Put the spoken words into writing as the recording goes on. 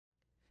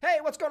Hey,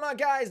 what's going on,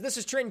 guys? This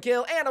is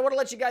Trendkill, and I want to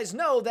let you guys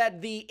know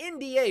that the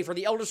NDA for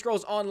the Elder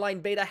Scrolls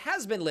Online beta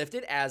has been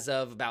lifted as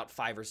of about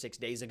 5 or 6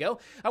 days ago.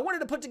 I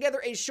wanted to put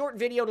together a short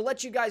video to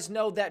let you guys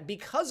know that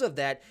because of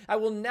that, I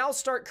will now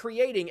start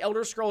creating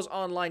Elder Scrolls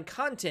Online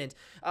content.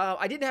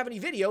 I didn't have any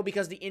video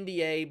because the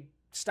NDA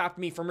stopped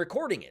me from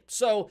recording it.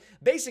 So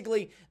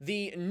basically,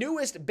 the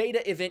newest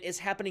beta event is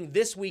happening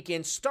this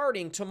weekend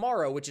starting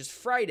tomorrow, which is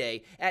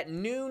Friday at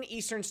noon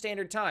Eastern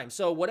Standard Time.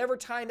 So whatever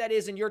time that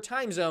is in your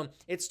time zone,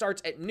 it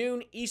starts at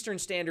noon Eastern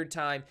Standard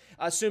Time,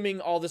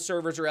 assuming all the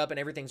servers are up and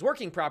everything's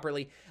working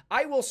properly.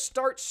 I will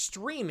start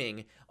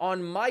streaming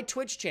on my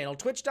Twitch channel,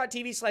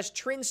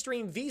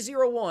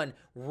 twitch.tv/TrendStreamV01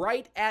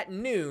 right at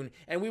noon,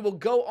 and we will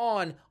go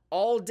on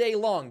all day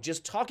long,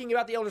 just talking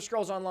about the Elder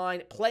Scrolls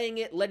Online, playing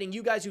it, letting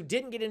you guys who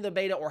didn't get into the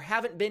beta or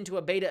haven't been to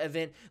a beta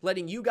event,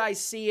 letting you guys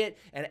see it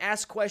and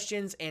ask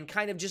questions and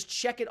kind of just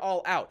check it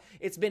all out.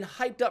 It's been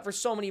hyped up for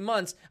so many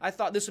months, I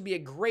thought this would be a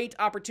great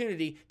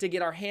opportunity to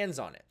get our hands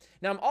on it.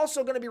 Now, I'm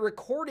also going to be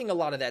recording a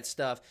lot of that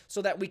stuff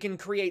so that we can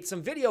create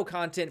some video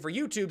content for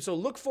YouTube, so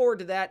look forward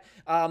to that.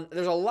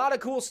 There's a lot of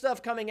cool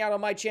stuff coming out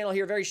on my channel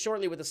here very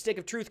shortly with the Stick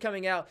of Truth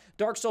coming out.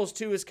 Dark Souls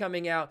 2 is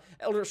coming out.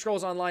 Elder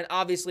Scrolls Online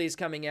obviously is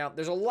coming out.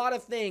 There's a lot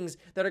of things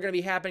that are going to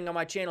be happening on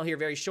my channel here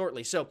very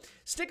shortly. So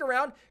stick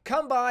around,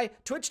 come by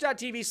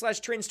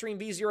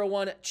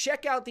twitch.tv/TrendStreamV01,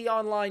 check out the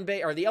online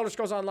beta, or the Elder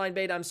Scrolls Online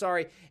beta, I'm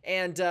sorry,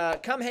 and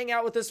come hang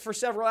out with us for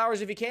several hours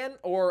if you can,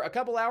 or a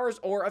couple hours,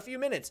 or a few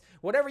minutes.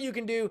 Whatever you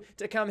can do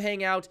to come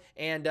hang out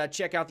and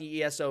check out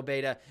the ESO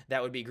beta,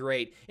 that would be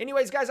great.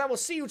 Anyways, guys, I will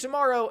see you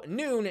tomorrow,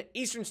 noon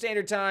Eastern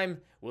Standard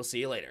Time. We'll see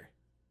you later.